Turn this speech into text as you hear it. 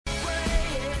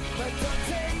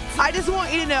I just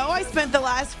want you to know I spent the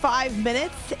last 5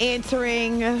 minutes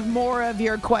answering more of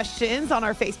your questions on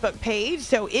our Facebook page.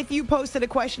 So if you posted a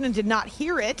question and did not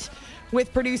hear it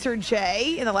with producer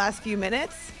Jay in the last few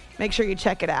minutes, make sure you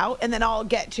check it out. And then I'll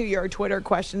get to your Twitter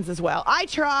questions as well. I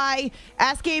try.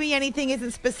 Ask Amy Anything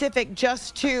isn't specific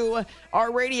just to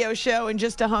our radio show and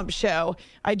just a hump show.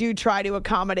 I do try to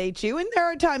accommodate you. And there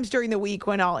are times during the week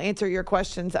when I'll answer your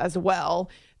questions as well.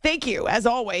 Thank you, as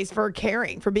always, for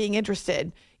caring, for being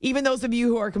interested. Even those of you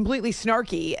who are completely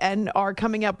snarky and are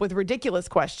coming up with ridiculous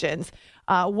questions.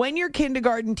 When your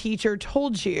kindergarten teacher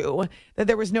told you that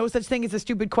there was no such thing as a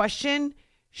stupid question,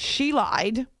 she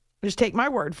lied. Just take my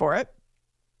word for it.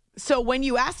 So when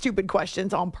you ask stupid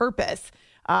questions on purpose,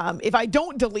 if I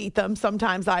don't delete them,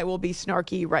 sometimes I will be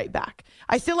snarky right back.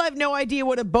 I still have no idea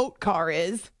what a boat car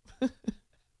is.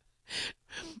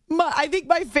 I think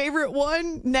my favorite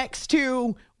one next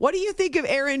to, what do you think of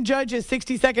Aaron Judge's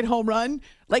 60-second home run?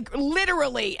 Like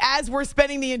literally, as we're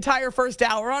spending the entire first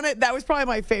hour on it, that was probably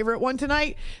my favorite one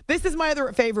tonight. This is my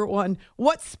other favorite one.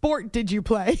 What sport did you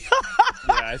play?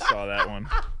 Yeah, I saw that one.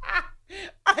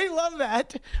 I love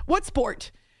that. What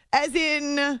sport? As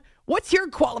in, what's your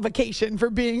qualification for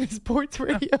being a sports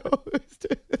radio host?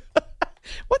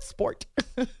 What sport?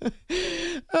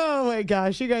 Oh my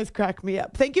gosh, you guys crack me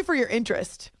up. Thank you for your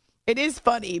interest. It is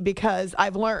funny because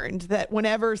I've learned that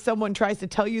whenever someone tries to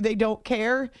tell you they don't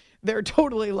care, they're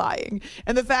totally lying.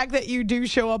 And the fact that you do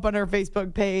show up on our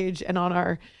Facebook page and on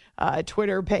our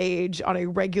Twitter page on a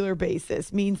regular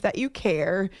basis means that you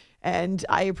care, and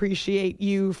I appreciate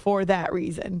you for that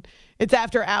reason. It's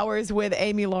After Hours with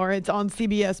Amy Lawrence on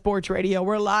CBS Sports Radio.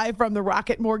 We're live from the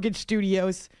Rocket Mortgage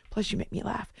Studios. Plus, you make me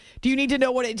laugh. Do you need to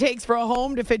know what it takes for a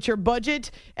home to fit your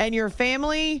budget and your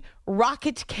family?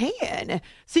 Rocket can.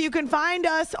 So you can find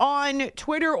us on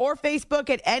Twitter or Facebook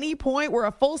at any point. We're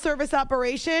a full-service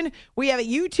operation. We have a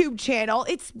YouTube channel.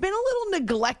 It's been a little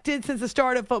neglected since the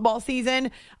start of football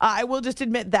season. I will just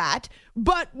admit that.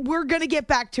 But we're going to get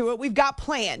back to it. We've got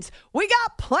plans. We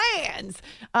got plans.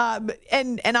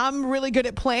 And I'm really good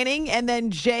at planning, and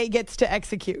then Jay gets to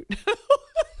execute.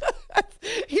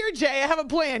 Here, Jay, I have a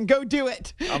plan. Go do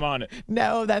it. I'm on it.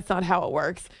 No, that's not how it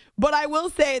works. But I will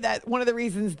say that one of the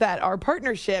reasons that our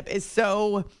partnership is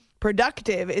so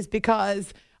productive is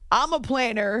because I'm a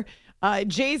planner.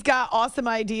 Jay's got awesome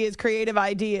ideas, creative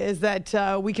ideas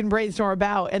that we can brainstorm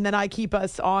about. And then I keep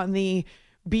us on the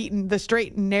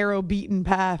straight and narrow beaten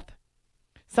path.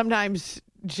 Sometimes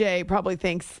Jay probably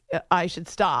thinks I should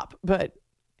stop, but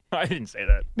I didn't say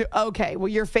that. Okay, well,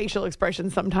 your facial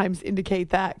expressions sometimes indicate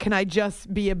that. Can I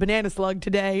just be a banana slug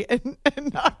today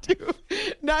and not do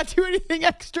anything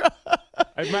extra?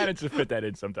 I managed to fit that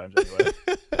in sometimes anyway.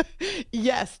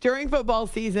 Yes, during football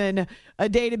season, a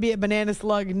day to be a banana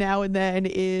slug now and then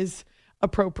is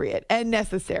appropriate and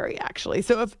necessary, actually.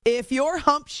 So if your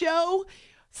hump show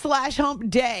 / hump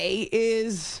day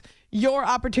is your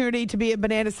opportunity to be a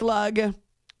banana slug,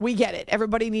 we get it.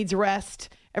 Everybody needs rest.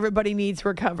 Everybody needs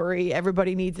recovery.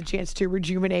 Everybody needs a chance to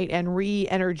rejuvenate and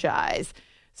re-energize.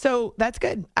 So that's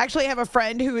good. Actually, I have a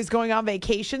friend who is going on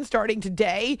vacation starting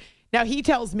today. Now, he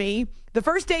tells me the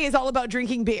first day is all about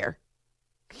drinking beer.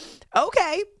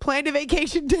 Okay, planned a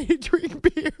vacation day to drink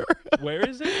beer. Where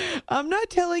is it? I'm not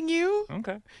telling you.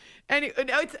 Okay. And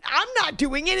I'm not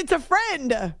doing it. It's a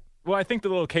friend. Well, I think the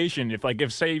location, if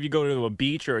you go to a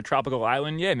beach or a tropical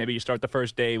island, yeah, maybe you start the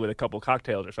first day with a couple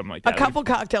cocktails or something like that. A couple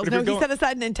cocktails. No, he set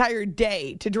aside an entire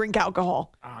day to drink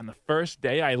alcohol. On the first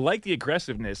day, I like the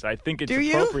aggressiveness. I think it's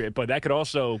appropriate, but that could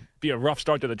also be a rough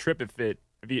start to the trip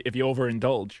if you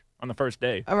overindulge on the first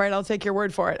day. All right, I'll take your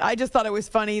word for it. I just thought it was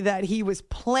funny that he was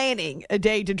planning a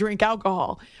day to drink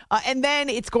alcohol. And then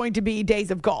it's going to be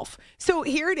days of golf. So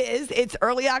here it is. It's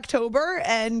early October,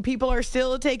 and people are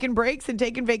still taking breaks and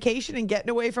taking vacation and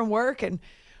getting away from work. And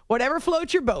whatever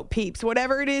floats your boat, peeps,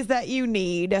 whatever it is that you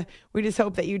need, we just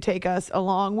hope that you take us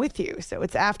along with you. So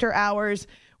it's After Hours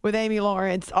with Amy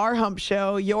Lawrence, our hump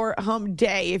show, your hump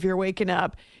day if you're waking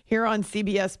up here on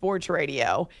CBS Sports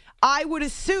Radio. I would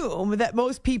assume that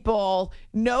most people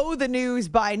know the news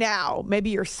by now. Maybe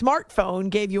your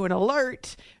smartphone gave you an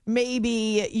alert.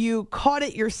 Maybe you caught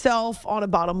it yourself on a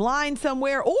bottom line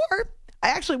somewhere. Or I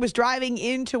actually was driving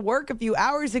into work a few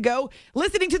hours ago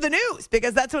listening to the news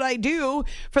because that's what I do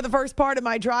for the first part of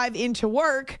my drive into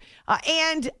work.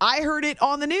 And I heard it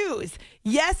on the news.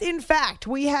 Yes, in fact,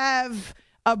 we have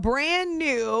a brand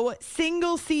new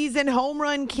single season home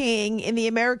run king in the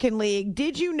American League.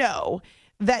 Did you know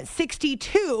that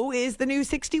 62 is the new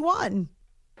 61?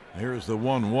 Here's the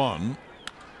 1-1.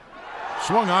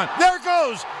 Swung on. There it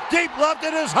goes. Deep left.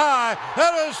 It is high.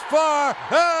 It is far.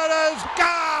 It is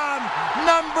gone.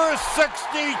 number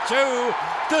 62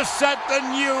 to set the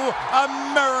new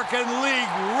American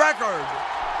League record.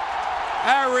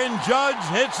 Aaron Judge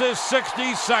hits his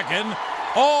 62nd.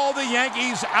 All the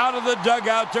Yankees out of the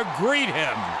dugout to greet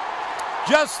him.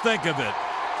 Just think of it.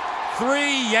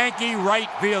 3 Yankee right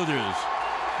fielders.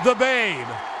 The Babe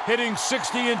hitting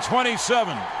 60 and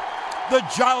 27. The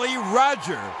Jolly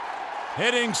Roger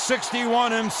hitting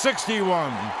 61 and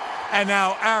 61. And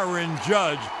now Aaron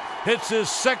Judge hits his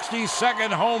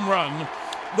 62nd home run,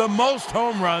 the most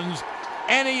home runs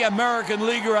any American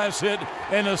leaguer has hit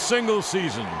in a single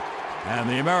season. And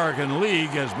the American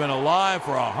League has been alive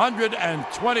for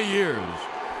 120 years.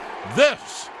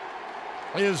 This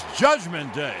is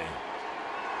Judgment Day.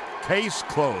 Case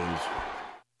closed.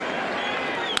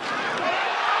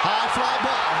 High fly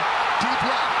ball, deep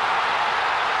left.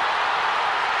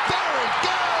 There it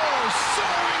goes,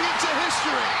 soaring into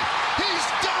history. He's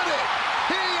done it.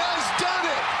 He has done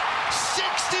it.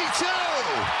 62.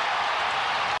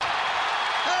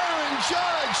 Aaron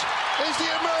Judge is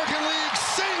the American League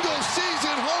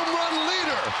single-season home run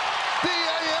leader. The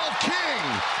AL King.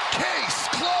 Case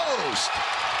closed.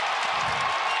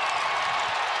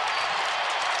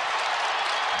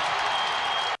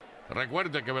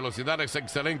 Recuerde que velocidad es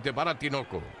excelente para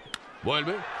Tinoco.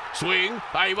 Vuelve, swing,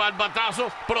 ahí va el batazo,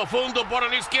 profundo por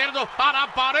el izquierdo, a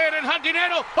la pared el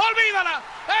jardinero, olvídala,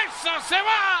 esa se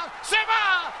va, se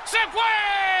fue,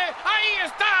 ahí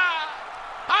está,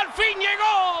 al fin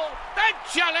llegó,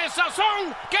 échale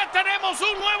sazón, que tenemos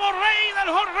un nuevo rey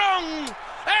del jonrón,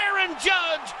 Aaron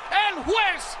Judge, el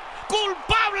juez,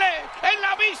 culpable en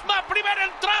la misma primera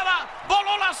entrada,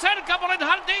 voló la cerca por el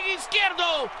jardín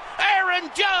izquierdo. Aaron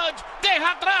Judge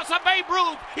deja atrás a Babe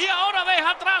Ruth y ahora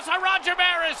deja atrás a Roger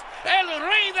Maris. El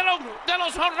rey de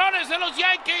los jonrones de los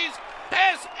Yankees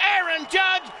es Aaron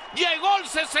Judge. Llegó el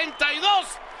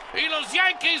 62 y los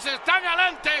Yankees están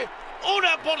adelante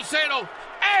 1-0.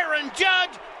 Aaron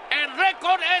Judge, el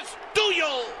récord es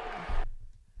tuyo.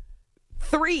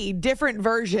 3 different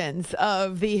versions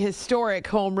of the historic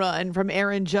home run from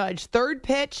Aaron Judge. Third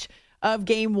pitch of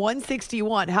game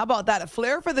 161. How about that? A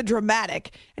flair for the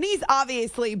dramatic. And he's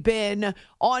obviously been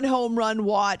on home run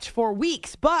watch for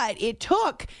weeks, but it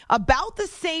took about the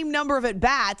same number of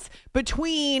at-bats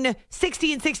between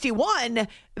 60 and 61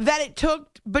 that it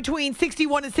took between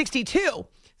 61 and 62. So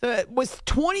it was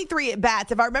 23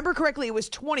 at-bats. If I remember correctly, it was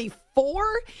 24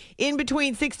 in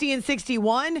between 60 and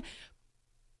 61.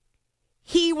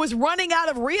 He was running out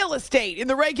of real estate in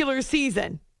the regular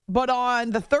season. But on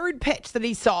the third pitch that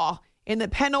he saw in the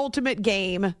penultimate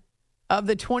game of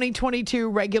the 2022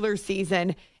 regular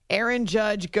season, Aaron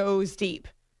Judge goes deep.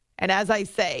 And as I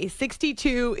say,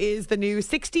 62 is the new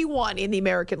 61 in the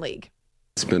American League.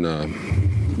 It's been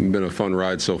a fun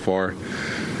ride so far.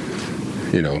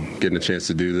 You know, getting a chance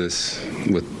to do this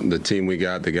with the team we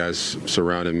got, the guys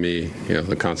surrounding me, you know,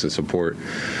 the constant support,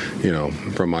 you know,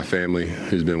 from my family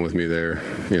who's been with me there,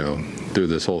 you know, through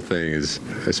this whole thing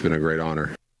it's been a great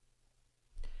honor.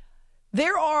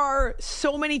 There are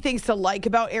so many things to like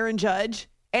about Aaron Judge,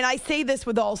 and I say this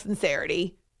with all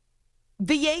sincerity.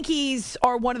 The Yankees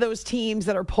are one of those teams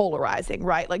that are polarizing,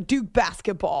 right? Like Duke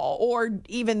basketball or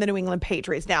even the New England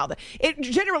Patriots now. It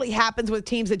generally happens with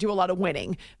teams that do a lot of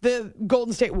winning. The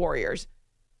Golden State Warriors.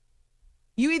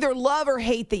 You either love or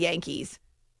hate the Yankees.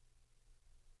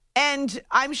 And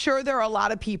I'm sure there are a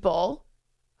lot of people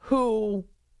who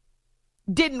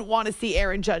didn't want to see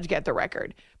Aaron Judge get the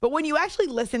record. But when you actually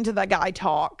listen to the guy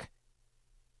talk,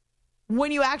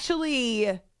 when you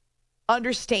actually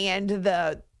understand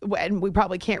and we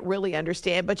probably can't really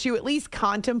understand, but you at least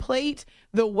contemplate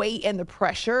the weight and the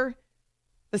pressure,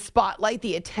 the spotlight,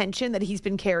 the attention that he's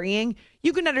been carrying,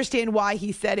 you can understand why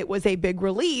he said it was a big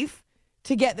relief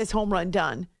to get this home run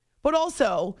done. But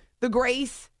also the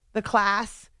grace, the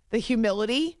class, the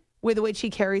humility with which he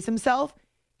carries himself.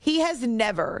 He has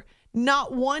never,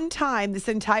 not one time this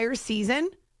entire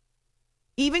season,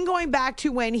 even going back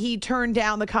to when he turned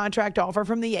down the contract offer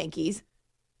from the Yankees,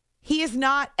 he has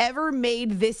not ever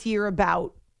made this year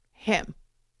about him.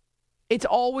 It's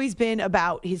always been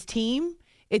about his team.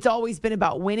 It's always been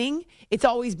about winning. It's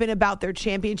always been about their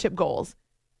championship goals.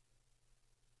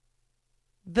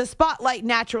 The spotlight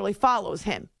naturally follows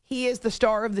him. He is the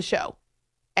star of the show.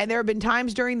 And there have been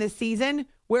times during this season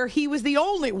where he was the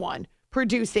only one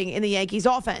producing in the Yankees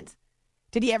offense.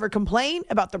 Did he ever complain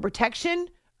about the protection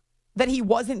that he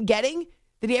wasn't getting?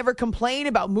 Did he ever complain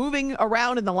about moving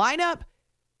around in the lineup?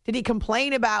 Did he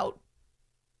complain about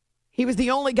he was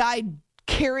the only guy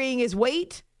carrying his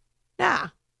weight? Nah.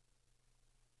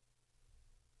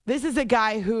 This is a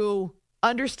guy who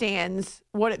understands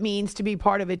what it means to be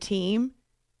part of a team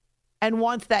and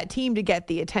wants that team to get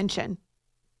the attention.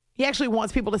 He actually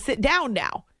wants people to sit down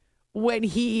now when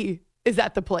he is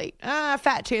at the plate.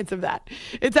 Fat chance of that.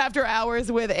 It's After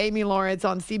Hours with Amy Lawrence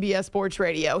on CBS Sports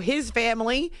Radio. His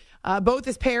family, both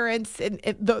his parents, and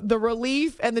the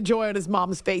relief and the joy on his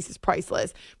mom's face is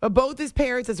priceless. But both his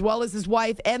parents, as well as his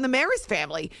wife and the Maris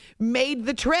family, made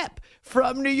the trip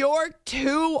from New York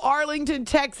to Arlington,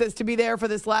 Texas, to be there for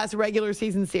this last regular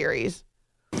season series.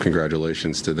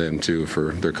 Congratulations to them, too,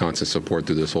 for their constant support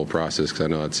through this whole process, because I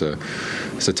know it's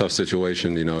a tough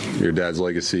situation, your dad's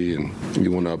legacy, and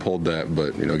you want to uphold that,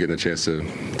 but, getting a chance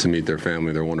to meet their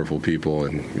family, they're wonderful people,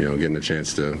 and, getting a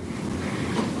chance to,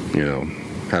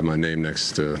 have my name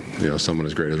next to, someone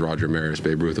as great as Roger Maris,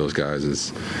 Babe Ruth, those guys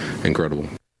is incredible.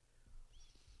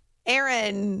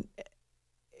 Aaron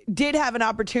did have an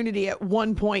opportunity at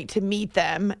one point to meet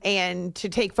them and to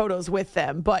take photos with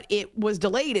them, but it was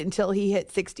delayed until he hit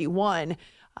 61.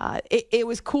 It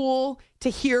was cool to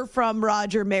hear from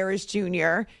Roger Maris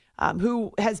Jr.,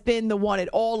 who has been the one at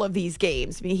all of these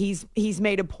games. I mean, he's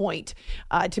made a point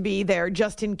to be there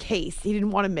just in case. He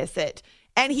didn't want to miss it.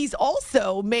 And he's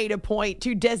also made a point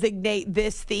to designate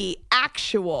this the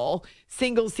actual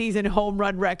single-season home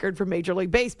run record for Major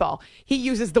League Baseball. He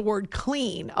uses the word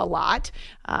clean a lot.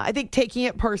 I think taking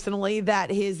it personally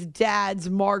that his dad's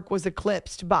mark was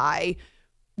eclipsed by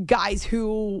guys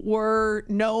who were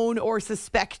known or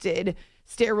suspected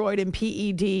steroid and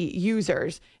PED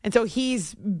users. And so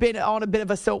he's been on a bit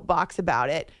of a soapbox about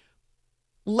it.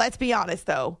 Let's be honest,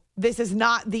 though. This is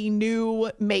not the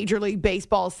new Major League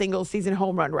Baseball single-season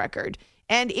home run record,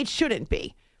 and it shouldn't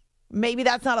be. Maybe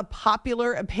that's not a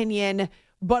popular opinion,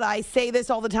 but I say this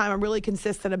all the time. I'm really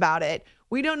consistent about it.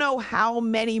 We don't know how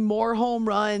many more home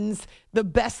runs the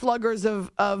best sluggers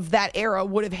of that era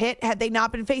would have hit had they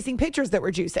not been facing pitchers that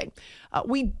were juicing.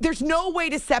 There's no way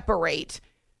to separate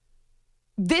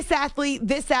this athlete, and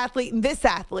this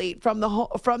athlete from the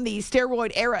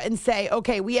steroid era and say,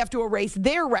 okay, we have to erase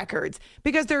their records,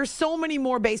 because there are so many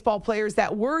more baseball players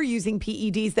that were using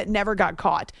PEDs that never got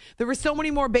caught. There were so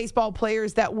many more baseball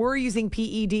players that were using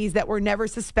PEDs that were never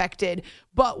suspected,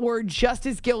 but were just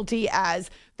as guilty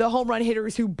as the home run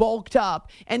hitters who bulked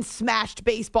up and smashed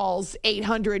baseballs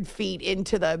 800 feet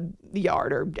into the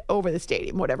yard or over the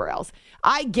stadium, whatever else.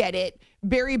 I get it.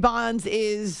 Barry Bonds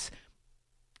is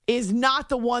not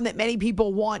the one that many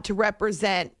people want to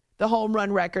represent the home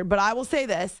run record. But I will say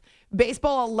this.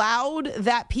 Baseball allowed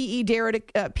that PED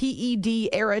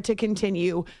era to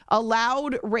continue,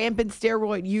 allowed rampant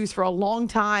steroid use for a long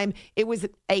time. It was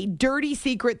a dirty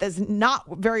secret that's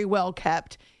not very well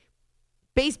kept.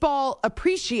 Baseball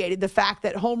appreciated the fact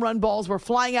that home run balls were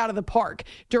flying out of the park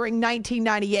during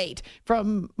 1998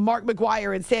 from Mark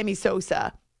McGwire and Sammy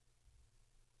Sosa.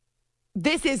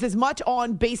 This is as much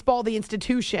on baseball, the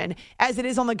institution, as it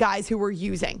is on the guys who were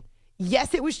using.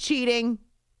 Yes, it was cheating,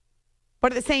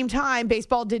 but at the same time,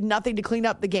 baseball did nothing to clean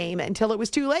up the game until it was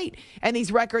too late. And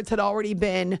these records had already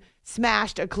been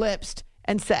smashed, eclipsed,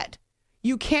 and set.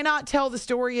 You cannot tell the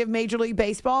story of Major League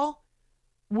Baseball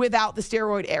without the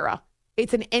steroid era.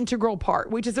 It's an integral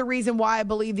part, which is the reason why I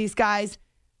believe these guys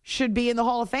should be in the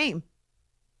Hall of Fame.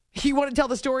 You want to tell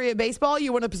the story of baseball?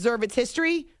 You want to preserve its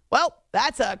history? Well,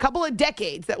 that's a couple of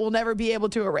decades that we'll never be able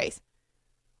to erase.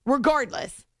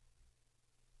 Regardless,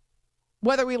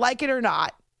 whether we like it or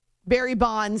not, Barry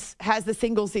Bonds has the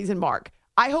single season mark.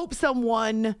 I hope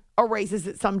someone erases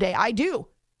it someday. I do.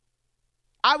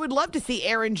 I would love to see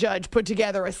Aaron Judge put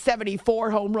together a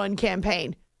 74 home run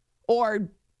campaign, or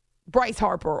Bryce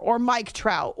Harper, or Mike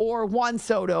Trout, or Juan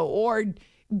Soto, or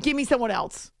give me someone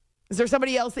else. Is there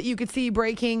somebody else that you could see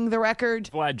breaking the record?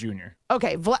 Vlad Jr.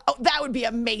 Okay, that would be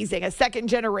amazing. A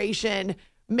second-generation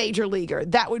major leaguer.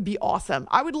 That would be awesome.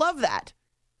 I would love that.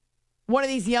 One of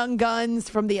these young guns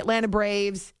from the Atlanta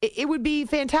Braves. It would be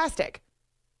fantastic.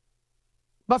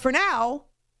 But for now,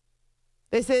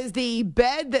 this is the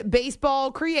bed that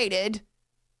baseball created,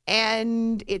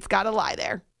 and it's got to lie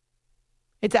there.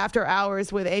 It's After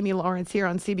Hours with Amy Lawrence here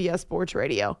on CBS Sports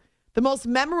Radio. The most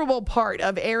memorable part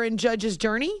of Aaron Judge's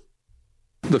journey?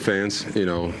 The fans,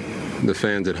 the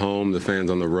fans at home, the fans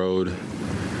on the road,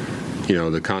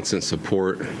 the constant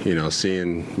support,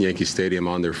 seeing Yankee Stadium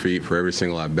on their feet for every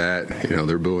single at bat.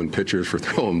 They're booing pitchers for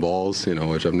throwing balls,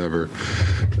 which I've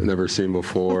never seen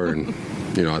before. And,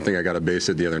 I think I got a base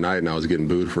hit the other night and I was getting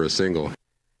booed for a single.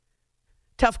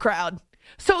 Tough crowd.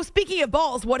 So speaking of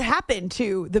balls, what happened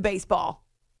to the baseball?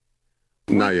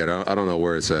 Not yet. I don't know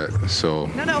where it's at. So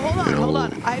No, hold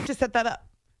on. I have to set that up.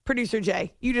 Producer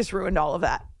Jay, you just ruined all of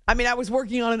that. I mean, I was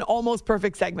working on an almost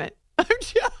perfect segment. I'm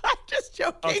just just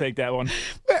joking. I'll take that one.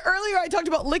 But earlier I talked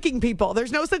about licking people.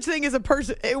 There's no such thing as a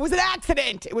person. It was an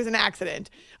accident.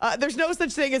 There's no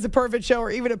such thing as a perfect show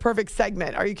or even a perfect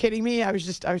segment. Are you kidding me? I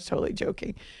was totally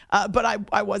joking. But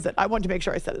I wasn't. I wanted to make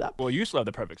sure I set it up. Well, you still have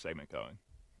the perfect segment going.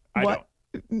 I What?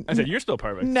 don't. I said you're still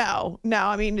perfect. No.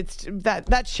 I mean, it's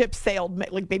that ship sailed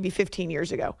like maybe 15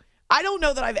 years ago. I don't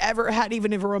know that I've ever had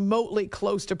even a remotely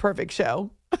close to perfect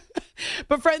show.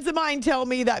 But friends of mine tell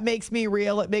me that makes me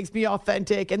real, it makes me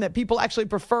authentic, and that people actually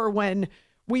prefer when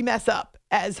we mess up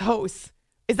as hosts.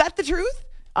 Is that the truth?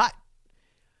 I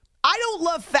don't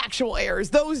love factual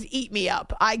errors. Those eat me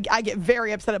up. I get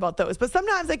very upset about those. But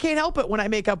sometimes I can't help it when I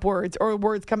make up words or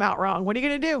words come out wrong. What are you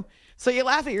going to do? So you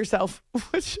laugh at yourself.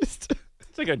 It's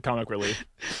a good comic relief.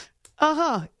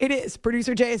 It is.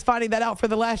 Producer Jay is finding that out for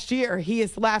the last year. He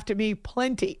has laughed at me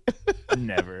plenty.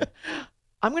 Never.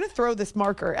 I'm going to throw this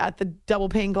marker at the double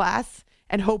pane glass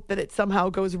and hope that it somehow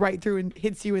goes right through and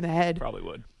hits you in the head. Probably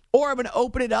would. Or I'm going to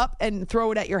open it up and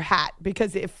throw it at your hat,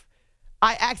 because if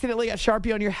I accidentally got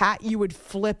Sharpie on your hat, you would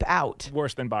flip out.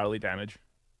 Worse than bodily damage.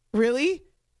 Really?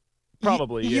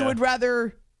 Probably, yeah. You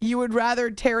would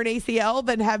rather tear an ACL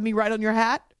than have me write on your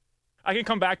hat? I can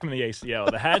come back from the ACL.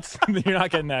 The hats, you're not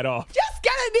getting that off. Just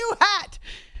get a new hat.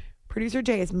 Producer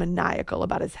Jay is maniacal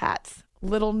about his hats.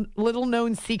 Little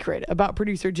known secret about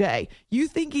Producer Jay. You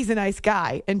think he's a nice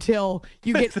guy until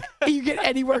you get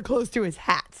anywhere close to his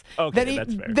hats. Okay,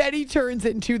 that's fair. Then he turns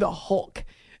into the Hulk.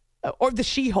 Or the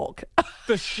She-Hulk.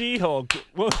 The She-Hulk.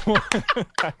 Well, I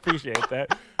appreciate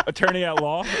that. Attorney at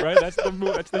Law, right? That's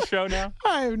the show now?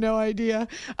 I have no idea.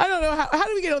 I don't know. How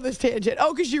do we get on this tangent?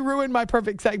 Oh, because you ruined my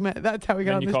perfect segment. That's how we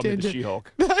got on this tangent. You called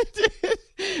me the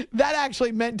She-Hulk. That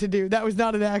actually meant to do. That was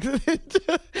not an accident.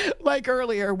 Like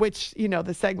earlier, which,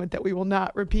 the segment that we will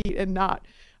not repeat and not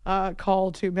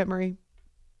call to memory.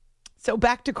 So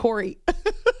back to Corey.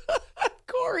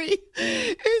 Corey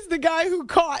is the guy who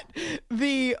caught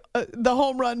the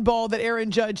home run ball that Aaron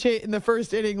Judge hit in the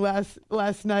first inning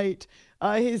last night.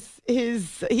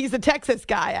 He's a Texas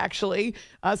guy, actually.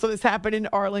 So this happened in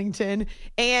Arlington,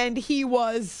 and he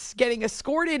was getting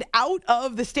escorted out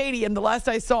of the stadium. The last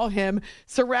I saw him,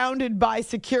 surrounded by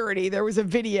security. There was a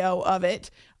video of it,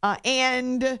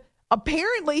 and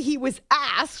apparently he was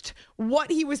asked what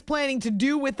he was planning to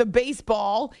do with the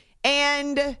baseball,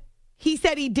 and he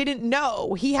said he didn't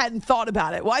know. He hadn't thought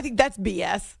about it. Well, I think that's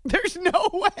BS. There's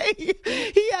no way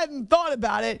he hadn't thought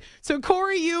about it. So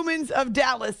Corey Humans of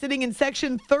Dallas, sitting in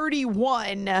section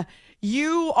 31,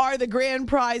 you are the grand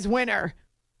prize winner.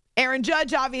 Aaron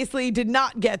Judge obviously did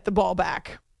not get the ball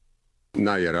back.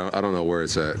 Not yet. I don't know where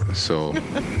it's at. So,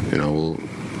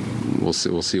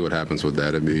 we'll see what happens with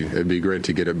that. It'd be great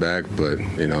to get it back, but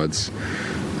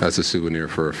that's a souvenir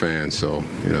for a fan. So,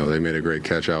 they made a great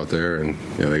catch out there, and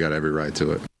they got every right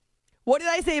to it. What did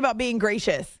I say about being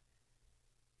gracious?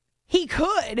 He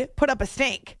could put up a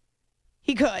stink.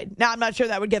 He could. Now, I'm not sure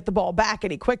that would get the ball back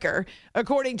any quicker.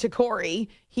 According to Corey,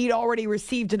 he'd already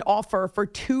received an offer for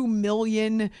 $2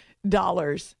 million.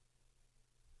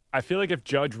 I feel like if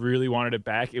Judge really wanted it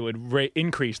back, it would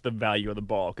increase the value of the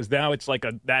ball, because now it's like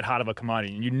that hot of a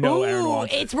commodity, and Aaron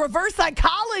wants it. It's reverse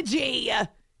psychology.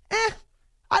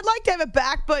 I'd like to have it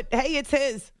back, but hey, it's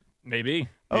his. Maybe.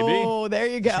 Oh, there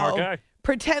you go. Smart guy.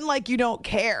 Pretend like you don't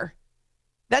care.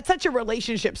 That's such a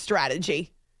relationship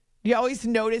strategy. You always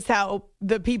notice how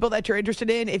the people that you're interested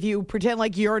in, if you pretend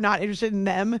like you're not interested in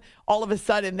them, all of a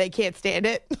sudden they can't stand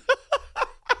it.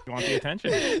 You want the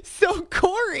attention. So,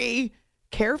 Corey,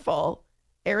 careful.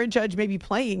 Aaron Judge may be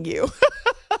playing you.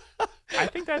 I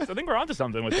think we're onto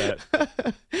something with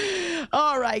that.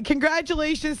 All right.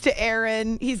 Congratulations to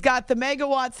Aaron. He's got the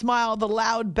megawatt smile, the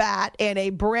loud bat, and a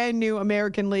brand new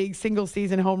American League single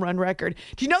season home run record.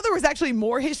 Do you know there was actually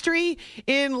more history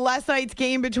in last night's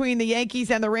game between the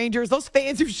Yankees and the Rangers? Those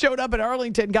fans who showed up at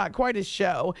Arlington got quite a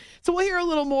show. So we'll hear a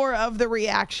little more of the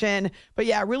reaction. But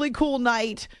yeah, really cool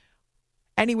night.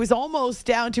 And he was almost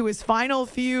down to his final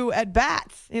few at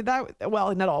bats.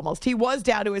 Well, not almost. He was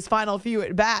down to his final few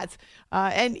at bats.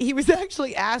 And he was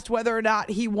actually asked whether or not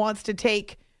he wants to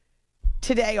take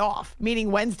today off,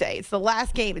 meaning Wednesday. It's the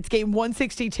last game. It's game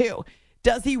 162.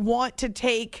 Does he want to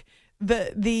take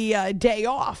the day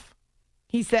off?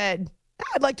 He said,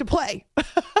 I'd like to play.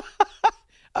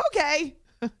 Okay.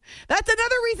 That's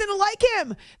another reason to like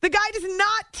him. The guy does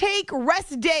not take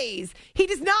rest days. He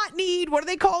does not need, what are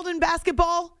they called in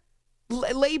basketball?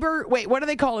 Labor. Wait, what are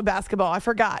they called in basketball? I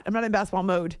forgot. I'm not in basketball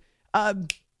mode.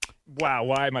 Wow,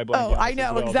 why am I blanking? Oh, I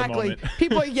know, exactly.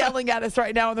 People are yelling at us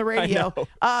right now on the radio.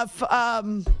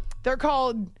 They're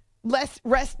called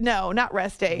Not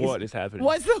rest days. What is happening?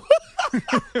 What's the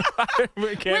I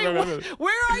can't remember.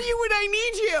 Where are you when I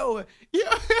need you?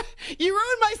 You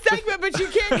ruined my segment, but you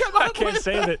can't come up with it. I can't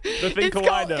say that. The thing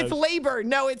Kawhi does. It's labor.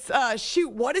 No, it's,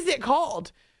 what is it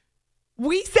called?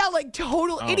 We sound like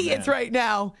total idiots right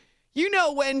now. You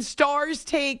know when stars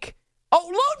take... Oh,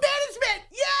 load management.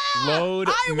 Yeah.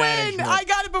 I win. I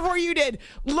got it before you did.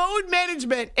 Load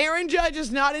management. Aaron Judge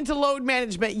is not into load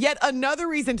management. Yet another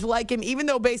reason to like him, even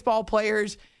though baseball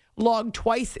players log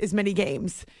twice as many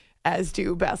games as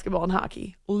do basketball and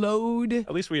hockey. Load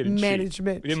At least we didn't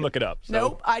management. Cheat. We didn't look it up. So.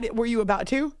 Nope. Were you about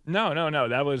to? No.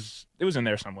 It was in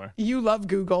there somewhere. You love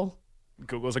Google.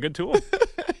 Google's a good tool.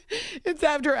 It's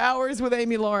After Hours with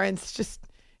Amy Lawrence. Just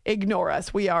ignore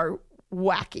us. We are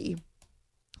wacky.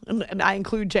 And I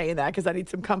include Jay in that because I need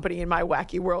some company in my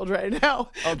wacky world right now.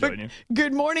 I'll join you.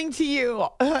 Good morning to you.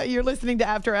 You're listening to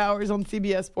After Hours on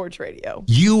CBS Sports Radio.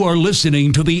 You are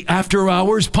listening to the After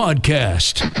Hours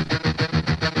podcast.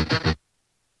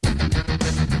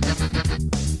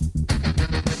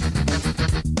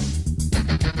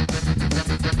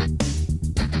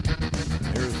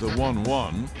 Here's the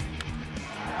 1-1.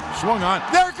 Swung on.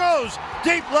 There it goes.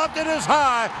 Deep left. It is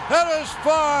high. It is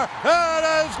far. It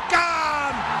is gone.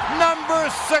 Number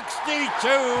 62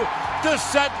 to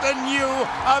set the new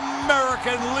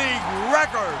American League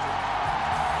record.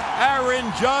 Aaron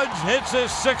Judge hits his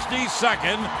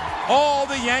 62nd. All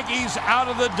the Yankees out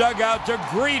of the dugout to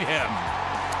greet him.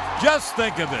 Just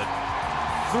think of it.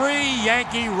 3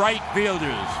 Yankee right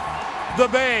fielders. The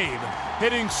Babe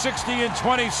hitting 60 and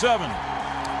 27.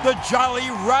 The Jolly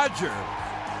Roger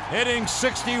hitting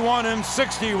 61 and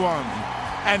 61.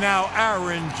 And now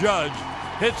Aaron Judge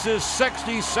hits his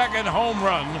 62nd home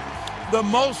run, the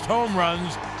most home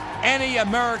runs any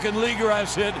American leaguer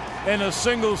has hit in a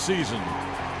single season.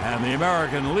 And the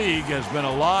American League has been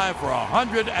alive for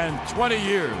 120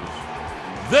 years.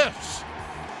 This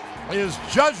is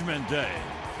Judgment Day.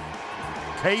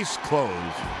 Case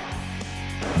closed.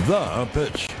 The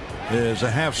pitch is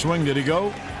a half swing. Did he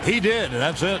go? He did.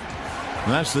 That's it.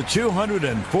 That's the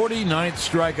 249th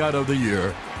strikeout of the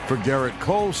year for Garrett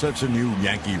Cole. Sets a new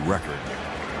Yankee record.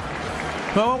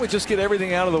 Well, why don't we just get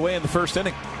everything out of the way in the first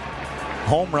inning?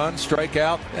 Home run,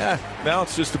 strikeout. Now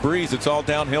it's just a breeze. It's all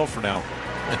downhill for now.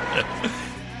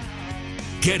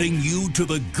 Getting you to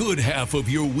the good half of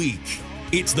your week.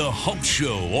 It's the Hump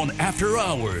Show on After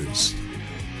Hours.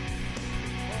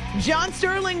 John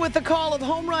Sterling with the call of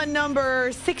home run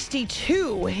number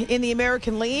 62 in the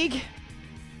American League.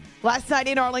 Last night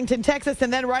in Arlington, Texas,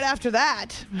 and then right after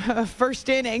that, first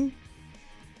inning,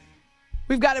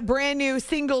 we've got a brand new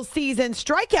single-season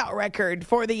strikeout record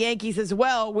for the Yankees as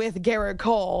well with Garrett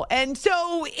Cole. And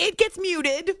so it gets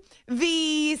muted.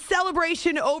 The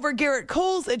celebration over Garrett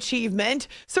Cole's achievement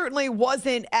certainly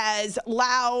wasn't as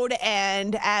loud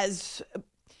and as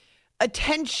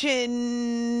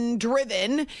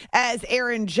attention-driven as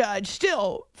Aaron Judge.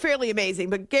 Still fairly amazing,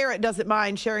 but Garrett doesn't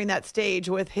mind sharing that stage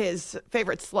with his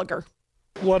favorite slugger.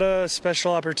 What a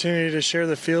special opportunity to share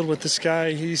the field with this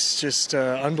guy. He's just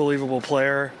an unbelievable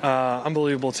player,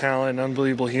 unbelievable talent,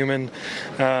 unbelievable human.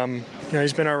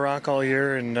 He's been our rock all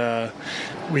year, and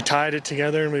we tied it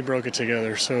together and we broke it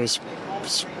together, so it's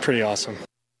pretty awesome.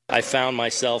 I found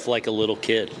myself like a little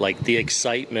kid. Like, the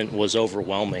excitement was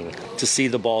overwhelming. To see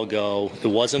the ball go, it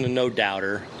wasn't a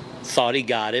no-doubter. Thought he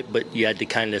got it, but you had to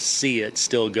kind of see it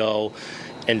still go.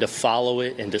 And to follow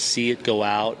it and to see it go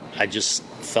out, I just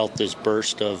felt this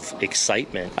burst of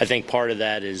excitement. I think part of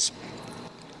that is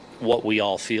what we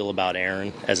all feel about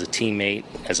Aaron as a teammate,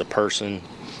 as a person,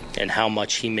 and how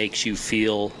much he makes you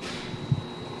feel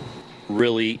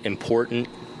really important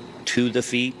to the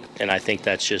feet. And I think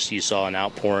that's just, you saw an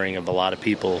outpouring of a lot of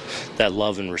people that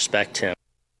love and respect him.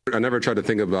 I never tried to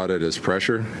think about it as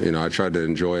pressure. I tried to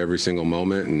enjoy every single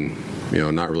moment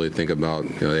and, not really think about,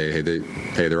 hey,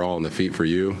 they're all on the feet for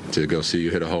you to go see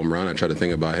you hit a home run. I try to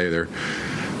think about, hey, they're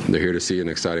here to see an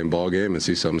exciting ball game and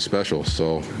see something special.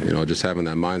 So, just having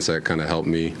that mindset kind of helped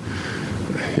me,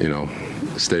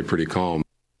 stay pretty calm.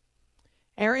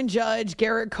 Aaron Judge,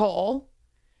 Garrett Cole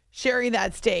sharing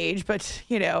that stage, but,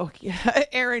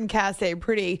 Aaron cast a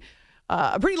pretty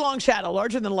long shadow,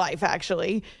 larger than life,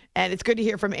 actually. And it's good to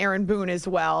hear from Aaron Boone as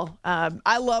well.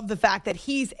 I love the fact that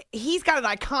he's got an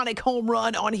iconic home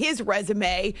run on his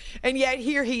resume, and yet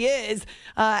here he is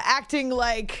acting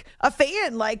like a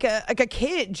fan, like a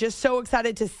kid, just so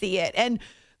excited to see it. And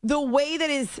the way that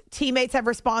his teammates have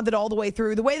responded all the way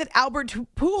through, the way that Albert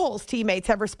Pujols' teammates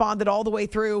have responded all the way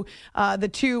through the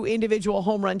 2 individual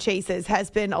home run chases has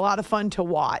been a lot of fun to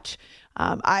watch.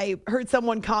 I heard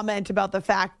someone comment about the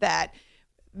fact that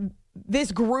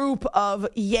this group of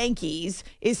Yankees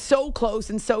is so close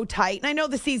and so tight. And I know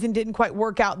the season didn't quite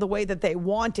work out the way that they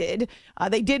wanted.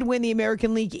 They did win the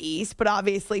American League East, but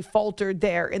obviously faltered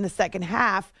there in the second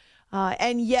half.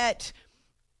 And yet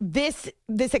this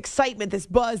excitement, this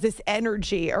buzz, this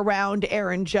energy around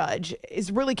Aaron Judge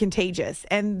is really contagious.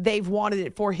 And they've wanted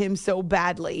it for him so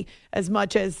badly, as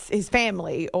much as his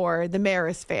family or the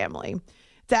Maris family.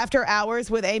 It's After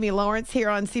Hours with Amy Lawrence here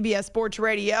on CBS Sports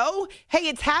Radio. Hey,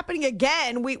 it's happening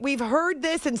again. We've heard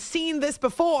this and seen this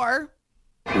before.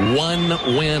 One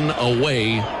win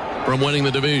away from winning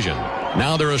the division.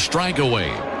 Now they're a strike away.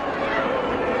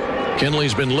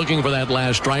 Kenley's been looking for that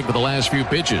last strike for the last few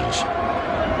pitches.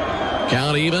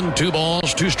 Count even, 2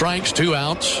 balls, 2 strikes, 2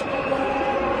 outs.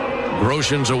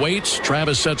 Groshans awaits.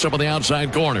 Travis sets up on the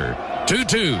outside corner.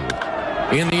 2-2.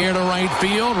 In the air to right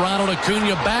field. Ronald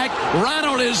Acuna back.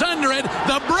 Ronald is under it.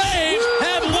 The Braves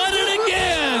have won it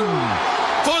again.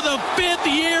 For the 5th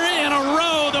year in a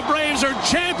row, the Braves are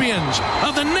champions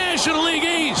of the National League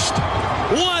East.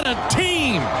 What a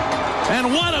team.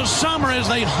 And what a summer as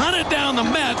they hunted down the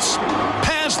Mets,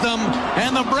 passed them,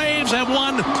 and the Braves have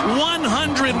won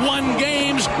 101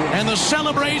 games, and the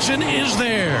celebration is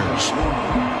theirs.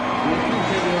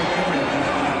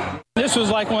 This was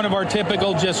like one of our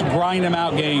typical just grind them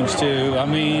out games, too. I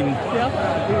mean,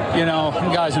 you know,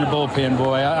 guys in the bullpen,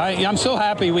 boy. I'm so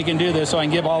happy we can do this so I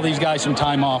can give all these guys some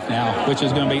time off now, which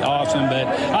is going to be awesome. But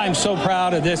I'm so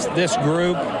proud of this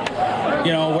group,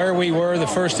 you know, where we were the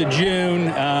 1st of June.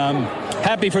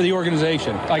 Happy for the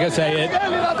organization. Like I say,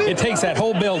 it takes that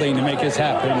whole building to make this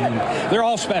happen. And they're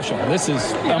all special. This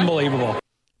is unbelievable.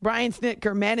 Brian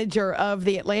Snitker, manager of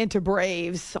the Atlanta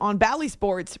Braves, on Bally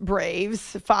Sports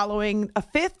Braves, following a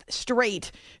 5th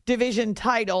straight division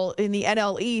title in the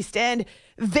NL East. And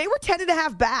they were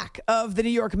 10.5 back of the New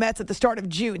York Mets at the start of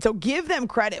June. So give them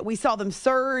credit. We saw them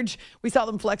surge. We saw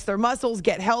them flex their muscles,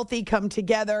 get healthy, come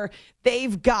together.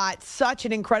 They've got such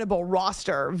an incredible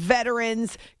roster.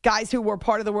 Veterans, guys who were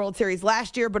part of the World Series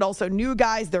last year, but also new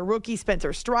guys. Their rookie,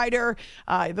 Spencer Strider,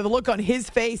 the look on his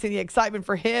face and the excitement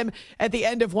for him at the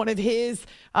end of one of his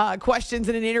questions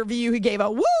in an interview. He gave a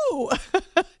woo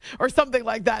or something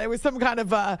like that. It was some kind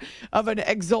of an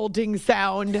exulting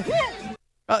sound.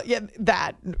 Yeah,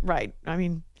 that, right. I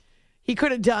mean, he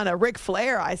could have done a Ric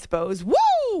Flair, I suppose.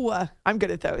 Woo! I'm good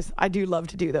at those. I do love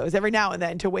to do those every now and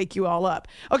then to wake you all up.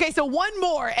 Okay, so one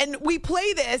more, and we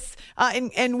play this,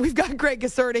 and we've got Greg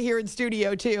Caserta here in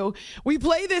studio, too. We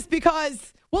play this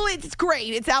because, well, it's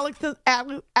great. It's Alex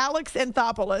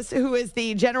Anthopoulos, who is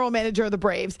the general manager of the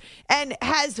Braves, and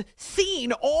has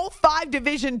seen all 5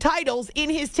 division titles in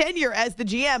his tenure as the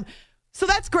GM. So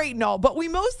that's great and all, but we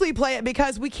mostly play it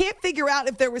because we can't figure out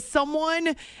if there was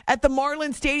someone at the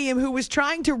Marlins Stadium who was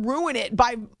trying to ruin it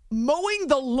by mowing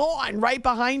the lawn right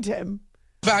behind him.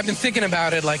 I've been thinking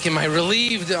about it, like, am I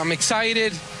relieved? I'm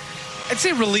excited. I'd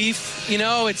say relief, you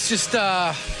know, it's just,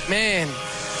 man,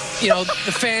 you know,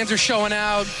 the fans are showing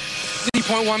out,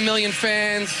 3.1 million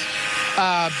fans,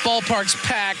 ballpark's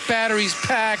packed, batteries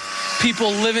packed,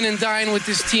 people living and dying with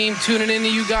this team, tuning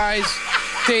into you guys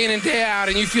day in and day out,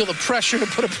 and you feel the pressure to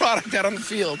put a product out on the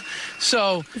field.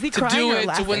 So to do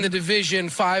it, to win the division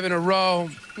 5 in a row,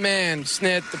 man,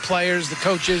 Snit, the players, the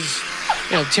coaches,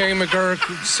 you know, Terry McGurk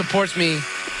supports me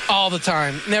all the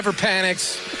time, never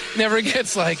panics, never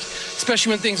gets like,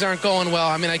 especially when things aren't going well.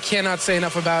 I mean, I cannot say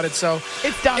enough about it. So,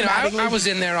 it's done. You know, I was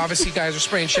in there, obviously guys are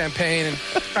spraying champagne, and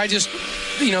I just,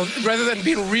 you know, rather than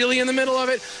being really in the middle of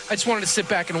it, I just wanted to sit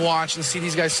back and watch and see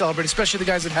these guys celebrate, especially the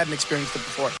guys that hadn't experienced it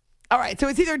before. All right, so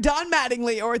it's either Don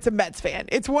Mattingly or it's a Mets fan.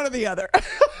 It's one or the other.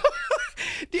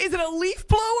 Is it a leaf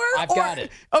blower? I've got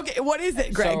it. Okay, what is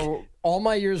it, Greg? So all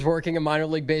my years working in minor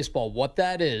league baseball, what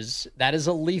that is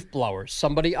a leaf blower.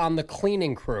 Somebody on the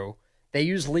cleaning crew, they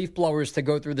use leaf blowers to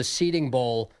go through the seeding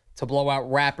bowl to blow out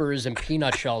wrappers and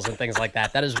peanut shells and things like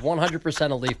that. That is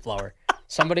 100% a leaf blower.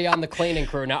 Somebody on the cleaning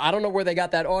crew. Now, I don't know where they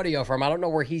got that audio from. I don't know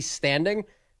where he's standing.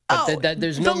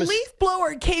 There's no leaf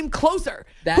blower came closer.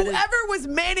 Whoever was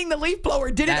manning the leaf blower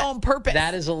did it on purpose.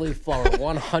 That is a leaf blower, 100%.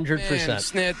 Man,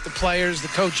 Snit, the players, the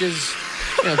coaches,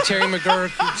 you know, Terry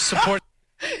McGurk support.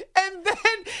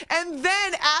 And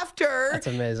then after, that's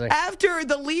amazing. After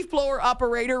the leaf blower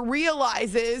operator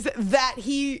realizes that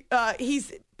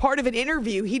he's part of an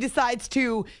interview, he decides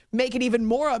to make it even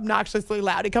more obnoxiously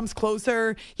loud. He comes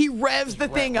closer. He revs the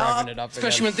thing up.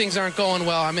 Especially when things aren't going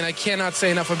well. I mean, I cannot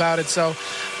say enough about it. So,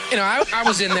 you know, I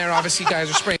was in there. Obviously, guys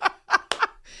are spraying.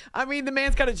 I mean, the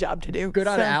man's got a job to do. Good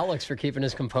on Alex for keeping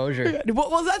his composure.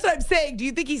 Well, that's what I'm saying. Do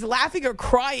you think he's laughing or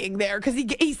crying there? Because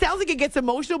he sounds like he gets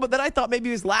emotional, but then I thought maybe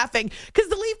he was laughing because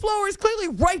the leaf blower is clearly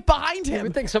right behind him. You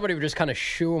would think somebody would just kind of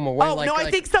shoo him away. Oh, no,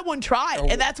 I think someone tried.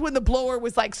 And that's when the blower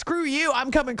was like, screw you,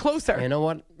 I'm coming closer. You know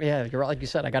what? Yeah, you're right. Like you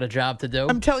said, I got a job to do.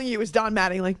 I'm telling you, it was Don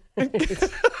Mattingly.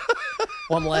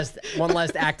 One last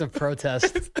act of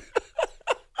protest.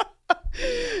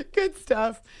 Good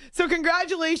stuff. So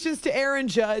congratulations to Aaron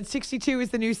Judge. 62 is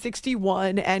the new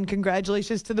 61. And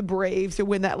congratulations to the Braves who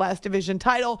win that last division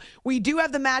title. We do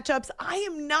have the matchups. I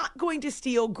am not going to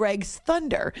steal Greg's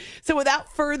thunder. So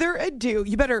without further ado,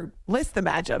 you better list the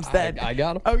matchups then. I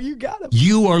got them. Oh, you got them.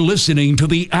 You are listening to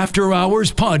the After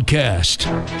Hours Podcast.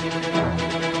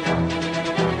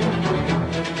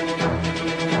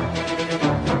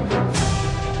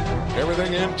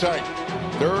 Everything in tight.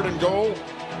 3rd and goal.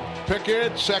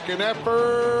 Pickett, second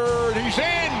effort. He's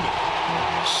in.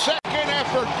 Second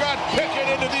effort got Pickett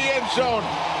into the end zone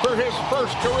for his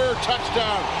first career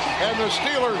touchdown. And the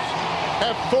Steelers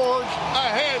have forged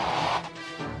ahead.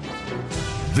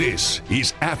 This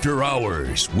is After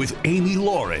Hours with Amy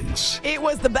Lawrence. It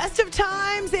was the best of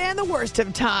times and the worst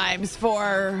of times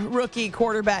for rookie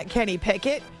quarterback Kenny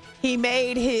Pickett. He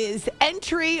made his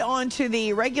entry onto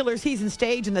the regular season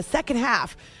stage in the second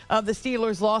half of the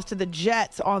Steelers' loss to the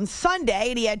Jets on Sunday,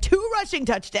 and he had 2 rushing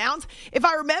touchdowns. If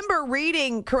I remember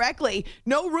reading correctly,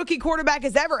 no rookie quarterback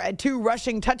has ever had 2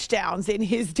 rushing touchdowns in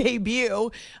his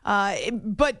debut,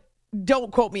 but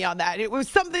don't quote me on that. It was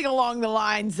something along the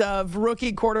lines of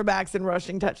rookie quarterbacks and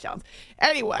rushing touchdowns.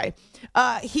 Anyway,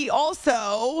 he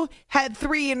also had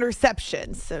 3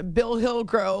 interceptions. Bill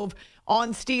Hillgrove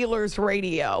on Steelers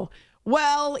radio.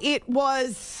 Well, it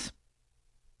was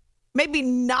maybe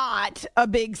not a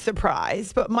big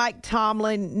surprise, but Mike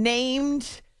Tomlin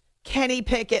named Kenny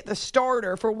Pickett the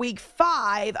starter for Week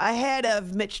 5 ahead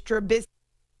of Mitch Trubisky.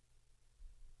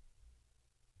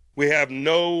 We have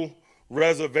no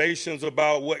reservations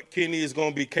about what Kenny is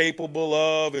going to be capable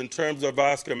of in terms of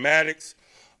our schematics.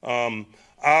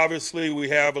 Obviously, we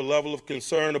have a level of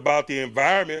concern about the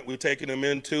environment we're taking him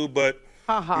into, but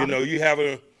you have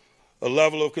a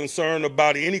level of concern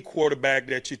about any quarterback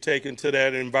that you take into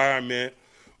that environment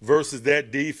versus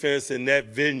that defense and that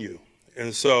venue.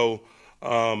 And so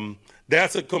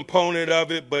that's a component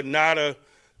of it, but not a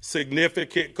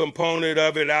significant component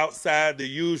of it outside the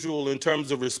usual in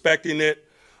terms of respecting it.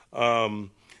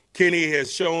 Kenny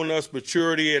has shown us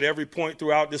maturity at every point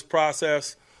throughout this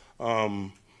process.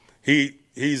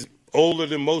 He's older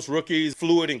than most rookies,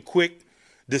 fluid and quick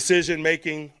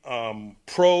decision-making,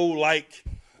 pro-like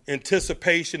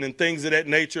anticipation and things of that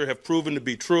nature have proven to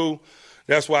be true.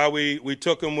 That's why we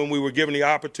took him when we were given the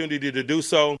opportunity to do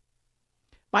so.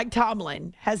 Mike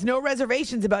Tomlin has no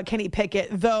reservations about Kenny Pickett,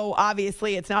 though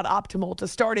obviously it's not optimal to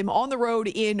start him on the road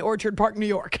in Orchard Park, New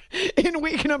York in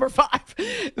week number 5.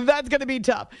 That's going to be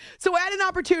tough. So I had an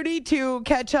opportunity to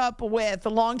catch up with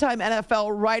the longtime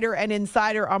NFL writer and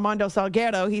insider Armando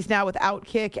Salguero. He's now with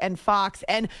Outkick and Fox.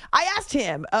 And I asked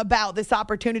him about this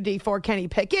opportunity for Kenny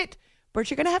Pickett, but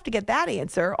you're going to have to get that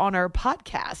answer on our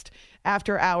podcast,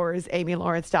 After Hours,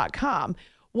 AmyLawrence.com.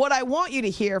 What I want you to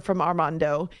hear from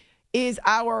Armando is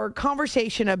our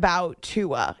conversation about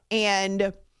Tua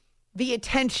and the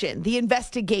attention, the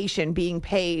investigation being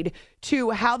paid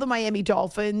to how the Miami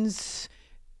Dolphins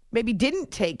maybe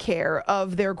didn't take care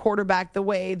of their quarterback the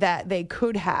way that they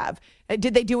could have.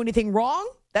 Did they do anything wrong?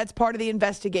 That's part of the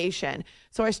investigation.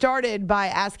 So I started by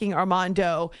asking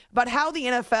Armando about how the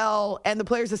NFL and the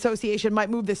Players Association might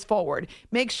move this forward.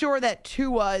 Make sure that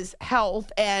Tua's health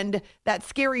and that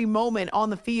scary moment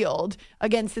on the field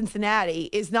against Cincinnati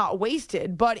is not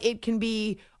wasted, but it can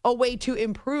be a way to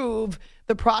improve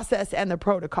the process and the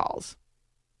protocols.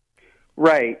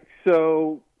 Right.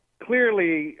 So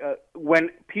clearly,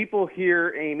 when people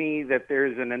hear, Amy, that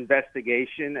there's an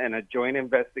investigation and a joint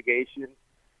investigation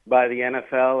by the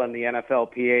NFL and the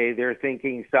NFLPA, they're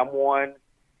thinking someone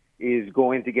is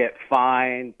going to get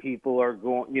fined. People are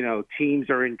going, teams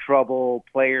are in trouble,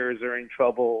 players are in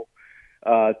trouble,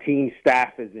 team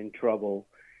staff is in trouble.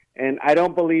 And I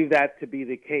don't believe that to be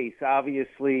the case.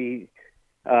 Obviously,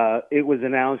 it was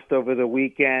announced over the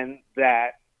weekend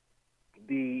that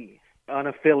the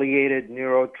unaffiliated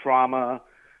neurotrauma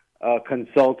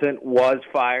consultant was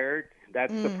fired.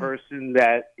 That's the person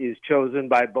that is chosen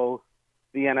by both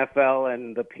the NFL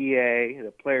and the PA,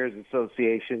 the Players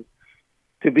Association,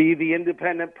 to be the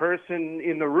independent person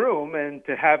in the room and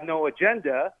to have no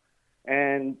agenda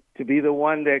and to be the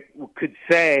one that could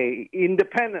say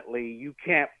independently, you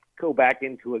can't go back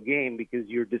into a game because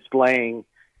you're displaying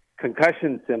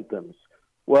concussion symptoms.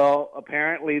 Well,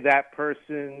 apparently that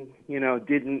person,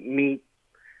 didn't meet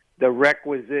the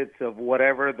requisites of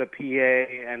whatever the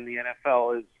PA and the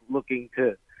NFL is looking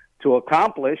to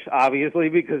accomplish, obviously,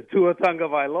 because Tua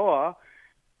Tagovailoa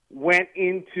went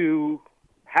into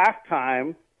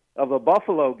halftime of a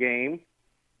Buffalo game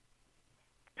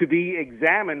to be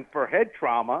examined for head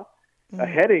trauma, a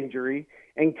head injury,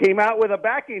 and came out with a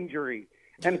back injury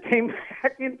and came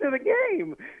back into the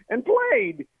game and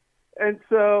played. And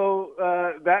so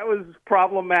that was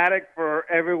problematic for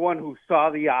everyone who saw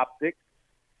the optics.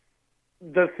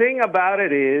 The thing about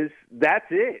it is, that's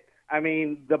it. I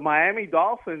mean, the Miami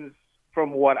Dolphins,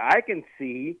 from what I can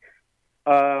see,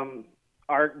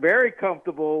 are very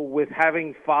comfortable with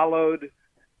having followed,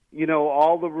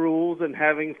 all the rules and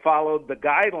having followed the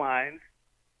guidelines.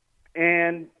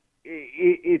 And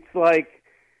it's like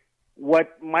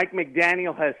what Mike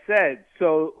McDaniel has said.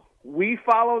 So we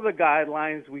follow the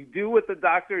guidelines. We do what the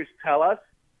doctors tell us,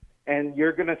 and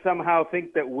you're going to somehow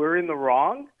think that we're in the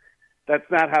wrong. That's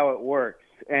not how it works.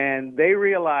 And they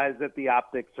realize that the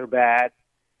optics are bad,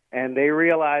 and they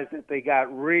realize that they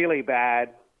got really bad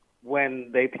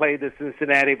when they played the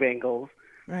Cincinnati Bengals,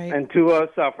 right. And Tua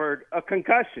suffered a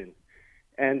concussion.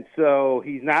 And so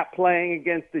he's not playing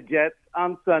against the Jets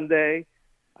on Sunday.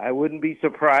 I wouldn't be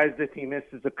surprised if he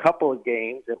misses a couple of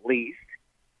games at least.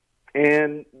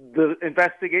 And the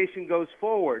investigation goes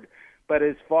forward. But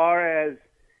as far as,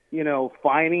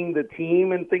 finding the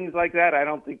team and things like that, I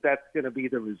don't think that's going to be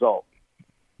the result.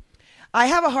 I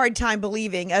have a hard time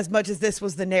believing, as much as this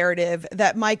was the narrative,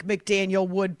 that Mike McDaniel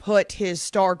would put his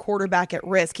star quarterback at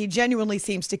risk. He genuinely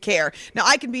seems to care. Now,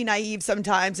 I can be naive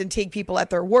sometimes and take people at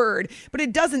their word, but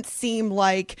it doesn't seem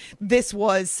like this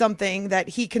was something that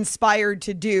he conspired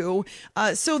to do.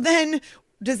 So then,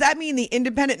 does that mean the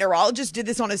independent neurologist did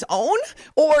this on his own,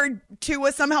 or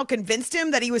Tua somehow convinced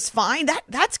him that he was fine?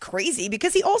 That's crazy,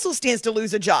 because he also stands to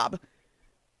lose a job.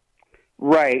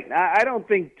 Right. I don't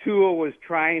think Tua was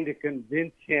trying to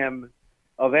convince him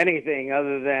of anything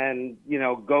other than,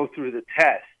 go through the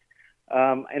test.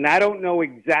 And I don't know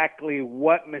exactly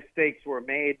what mistakes were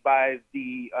made by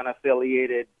the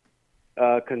unaffiliated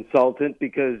consultant,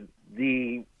 because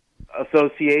the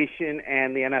association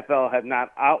and the NFL have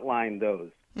not outlined those.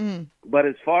 But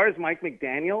as far as Mike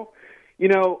McDaniel,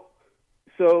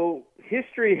 so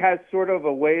history has sort of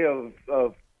a way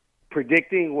of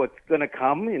predicting what's going to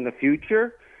come in the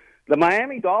future. The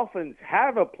Miami Dolphins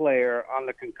have a player on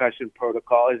the concussion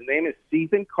protocol. His name is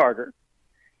Stephen Carter,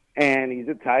 and he's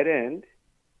a tight end,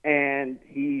 and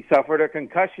he suffered a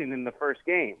concussion in the first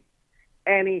game,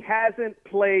 and he hasn't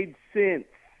played since.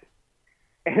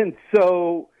 And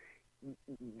so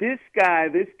this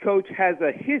coach has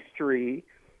a history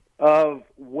of,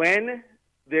 when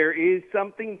there is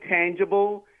something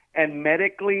tangible and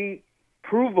medically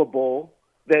provable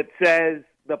that says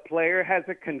the player has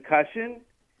a concussion,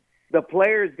 the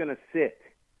player is going to sit.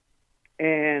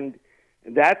 And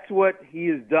that's what he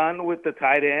has done with the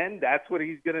tight end. That's what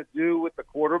he's going to do with the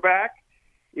quarterback.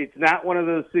 It's not one of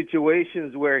those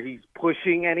situations where he's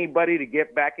pushing anybody to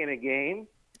get back in a game.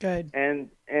 Good.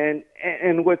 And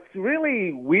what's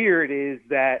really weird is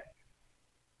that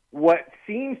what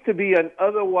seems to be an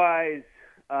otherwise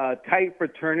tight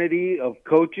fraternity of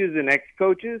coaches and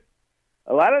ex-coaches,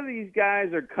 a lot of these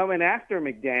guys are coming after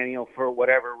McDaniel for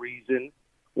whatever reason,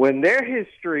 when their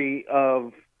history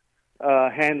of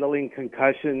handling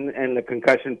concussion and the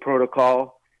concussion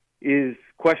protocol is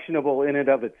questionable in and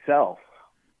of itself.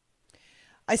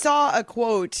 I saw a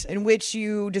quote in which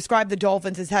you described the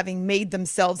Dolphins as having made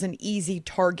themselves an easy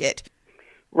target.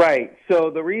 Right. So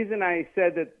the reason I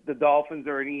said that the Dolphins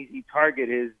are an easy target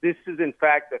is this is, in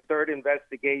fact, the third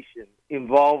investigation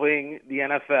involving the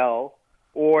NFL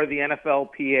or the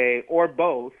NFLPA or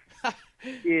both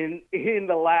in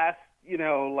the last,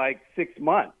 6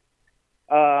 months.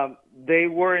 They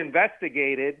were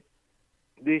investigated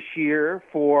this year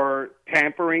for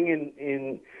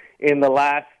tampering in the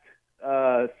last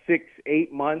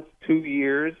 6-8 months, 2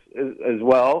 years as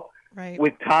well, right,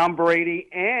 with Tom Brady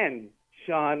and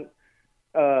Sean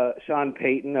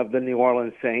Payton of the New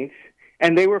Orleans Saints,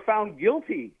 and they were found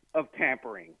guilty of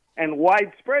tampering and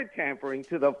widespread tampering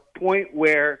to the point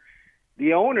where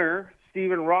the owner,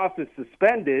 Stephen Ross, is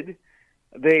suspended.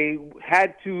 They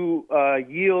had to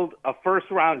yield a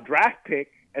first-round draft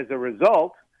pick as a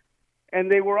result, and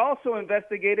they were also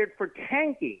investigated for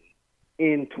tanking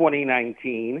in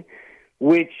 2019,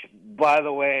 which, by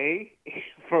the way,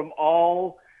 from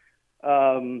all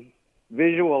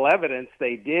visual evidence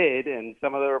they did, and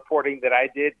some of the reporting that I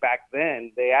did back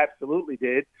then, they absolutely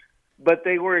did, but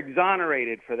they were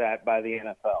exonerated for that by the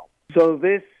NFL. So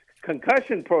this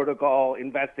concussion protocol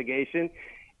investigation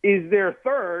is their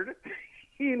third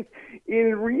in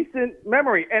recent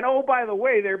memory. And oh, by the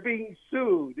way, they're being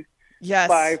sued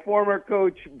by former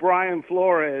coach Brian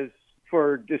Flores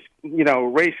for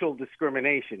racial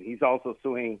discrimination. He's also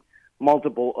suing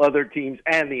multiple other teams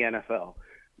and the NFL.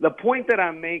 The point that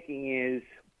I'm making is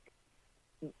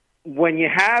when you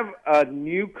have a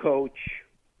new coach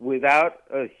without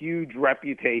a huge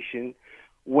reputation,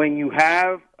 when you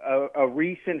have a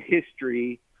recent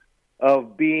history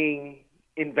of being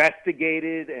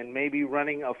investigated and maybe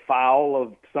running afoul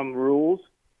of some rules,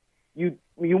 you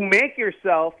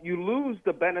lose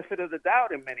the benefit of the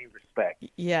doubt in many respects.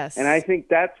 Yes. And I think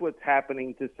that's what's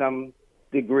happening to some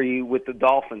degree with the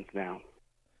Dolphins now.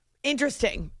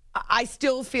 Interesting. I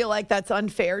still feel like that's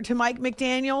unfair to Mike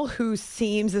McDaniel, who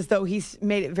seems as though he's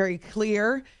made it very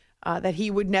clear that he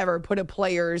would never put a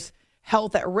player's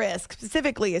health at risk,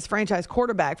 specifically as franchise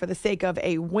quarterback, for the sake of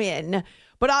a win.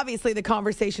 But obviously the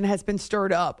conversation has been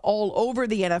stirred up all over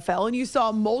the NFL, and you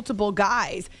saw multiple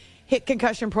guys hit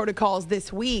concussion protocols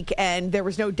this week, and there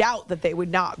was no doubt that they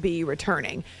would not be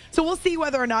returning. So we'll see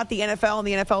whether or not the NFL and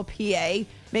the NFLPA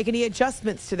make any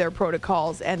adjustments to their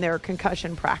protocols and their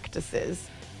concussion practices.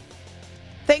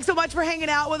 Thanks so much for hanging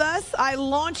out with us. I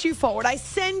launch you forward. I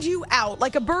send you out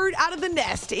like a bird out of the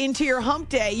nest into your hump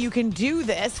day. You can do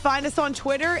this. Find us on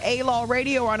Twitter, A-Law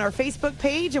Radio, or on our Facebook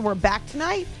page, and we're back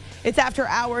tonight. It's After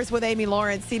Hours with Amy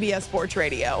Lawrence, CBS Sports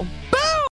Radio.